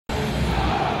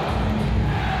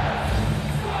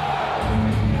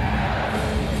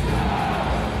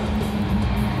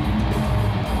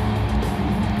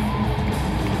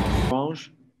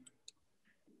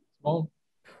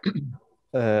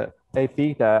Hey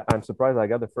Pete, I'm surprised I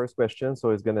got the first question, so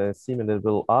it's gonna seem a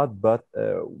little bit odd, but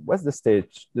what's the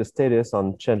status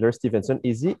on Chandler Stevenson?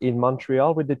 Is he in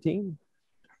Montreal with the team?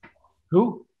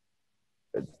 Who?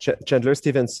 Chandler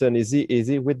Stevenson, is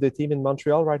he with the team in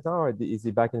Montreal right now, or is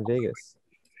he back in Vegas?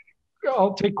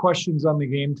 I'll take questions on the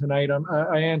game tonight.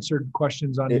 I answered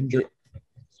questions on It, injury it,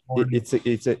 this morning.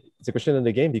 it's a question in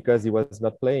the game because he was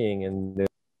not playing, and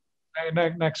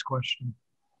Next question.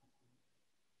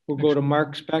 We'll go to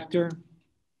Mark Spector.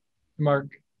 Mark.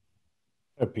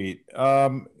 Pete.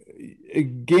 A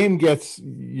game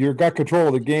you got control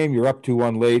of the game. You're up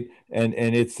 2-1 late, and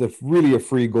it's really a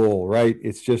free goal, right?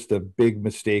 It's just a big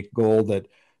mistake goal that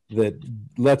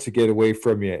lets it get away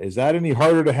from you. Is that any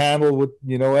harder to handle with,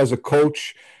 as a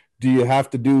coach? Do you have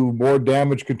to do more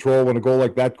damage control when a goal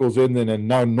like that goes in than a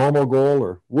normal goal,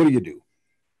 or what do you do?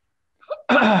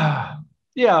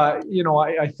 Yeah,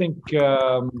 I think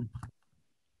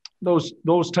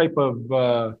those type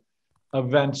of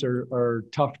events are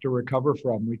tough to recover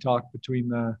from. We talked between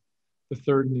the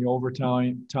third and the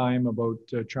overtime about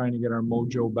trying to get our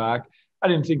mojo back. I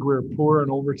didn't think we were poor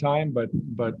in overtime, but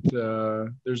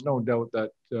there's no doubt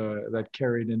that that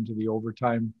carried into the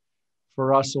overtime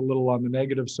for us a little on the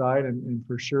negative side, and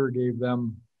for sure gave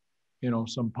them,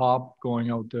 some pop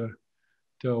going out to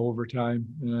overtime.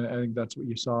 And I think that's what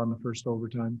you saw in the first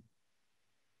overtime.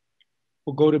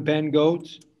 We'll go to Ben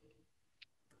Goetz.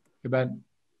 Hey, Ben.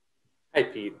 Hi,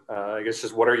 Pete. I guess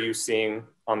just what are you seeing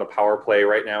on the power play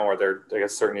right now? Are there, I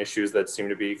guess, certain issues that seem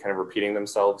to be kind of repeating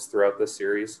themselves throughout this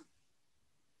series?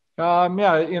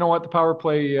 Yeah, you know what? The power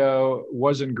play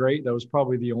wasn't great. That was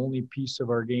probably the only piece of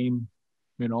our game,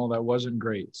 that wasn't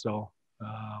great. So,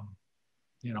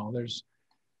 there's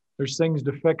things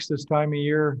to fix this time of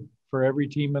year for every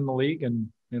team in the league.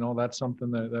 And, that's something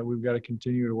that we've got to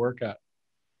continue to work at.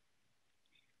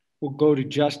 We'll go to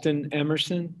Justin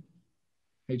Emerson.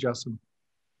 Hey, Justin.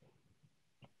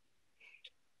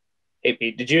 Hey,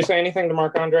 Pete, did you say anything to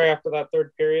Marc-Andre after that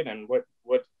third period? And what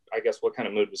kind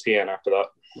of mood was he in after that?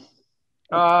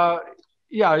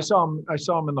 Yeah, I saw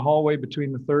him in the hallway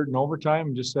between the third and overtime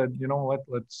and just said,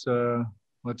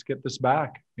 let's get this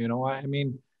back. I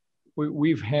mean,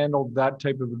 we've handled that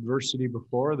type of adversity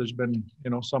before. There's been,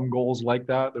 some goals like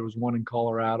that. There was one in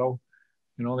Colorado.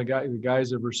 The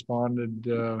guys have responded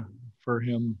for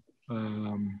him,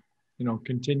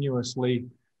 continuously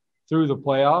through the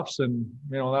playoffs. And,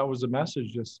 that was the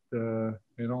message. Just,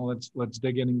 let's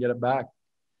dig in and get it back.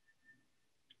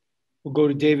 We'll go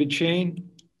to David Shane.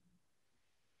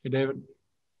 Hey, David.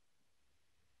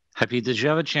 Happy, did you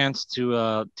have a chance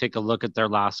to take a look at their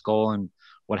last goal and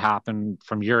what happened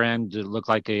from your end? Did it look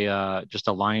like just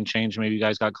a line change maybe you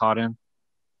guys got caught in?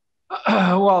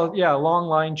 Well, yeah, long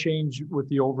line change with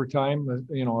the overtime,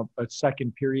 a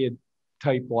second period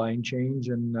type line change,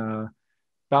 and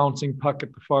bouncing puck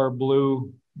at the far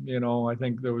blue. I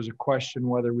think there was a question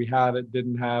whether we had it,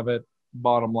 didn't have it.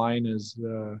 Bottom line is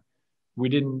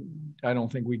I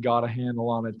don't think we got a handle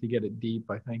on it to get it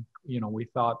deep. I think, we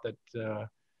thought that the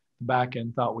back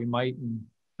end thought we might, and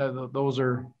those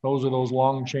are those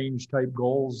long change type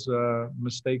goals,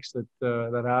 mistakes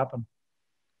that happen.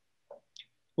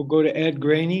 We'll go to Ed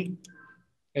Graney.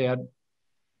 Hey, Ed.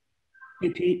 Hey,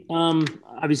 Pete.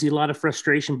 Obviously a lot of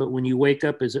frustration, but when you wake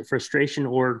up, is it frustration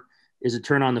or is it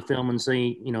turn on the film and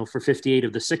say, for 58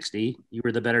 of the 60, you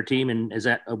were the better team? And is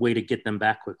that a way to get them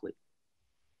back quickly?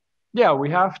 Yeah, we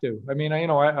have to. I mean, I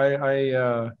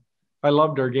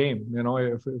loved our game.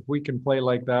 If we can play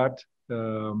like that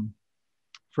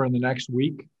for the next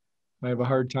week, I have a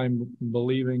hard time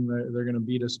believing that they're going to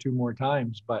beat us two more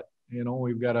times. But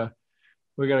we've got to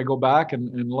go back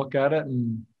and look at it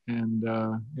and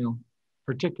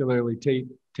particularly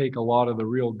take a lot of the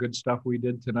real good stuff we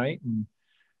did tonight. And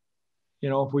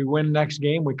if we win next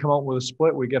game, we come out with a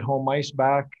split, we get home ice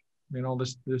back.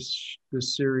 This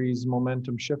series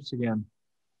momentum shifts again.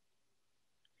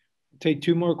 Take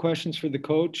two more questions for the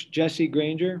coach. Jesse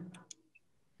Granger.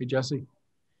 Hey, Jesse.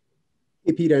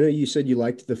 Hey, Pete, I know you said you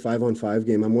liked the 5-on-5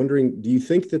 game. I'm wondering, do you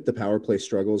think that the power play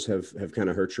struggles have kind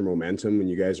of hurt your momentum when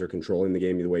you guys are controlling the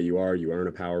game the way you are? You earn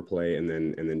a power play and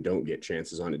then don't get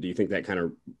chances on it. Do you think that kind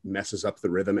of messes up the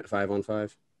rhythm at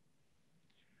 5-on-5?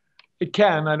 It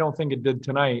can. I don't think it did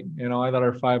tonight. I thought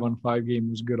our 5-on-5 game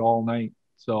was good all night.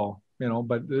 So,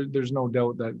 but there's no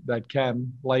doubt that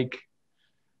can, like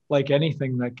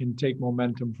anything that can take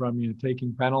momentum from you,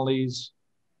 taking penalties,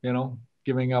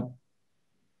 giving up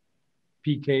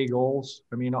PK goals.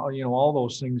 I mean, all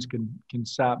those things can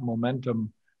sap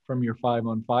momentum from your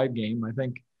 5-on-5 game. I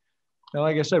think,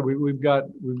 like I said, we've got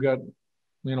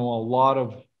a lot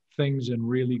of things in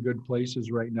really good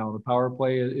places right now. The power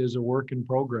play is a work in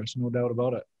progress, no doubt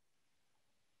about it.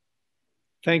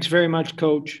 Thanks very much,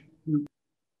 Coach.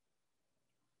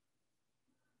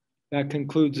 That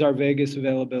concludes our Vegas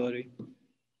availability.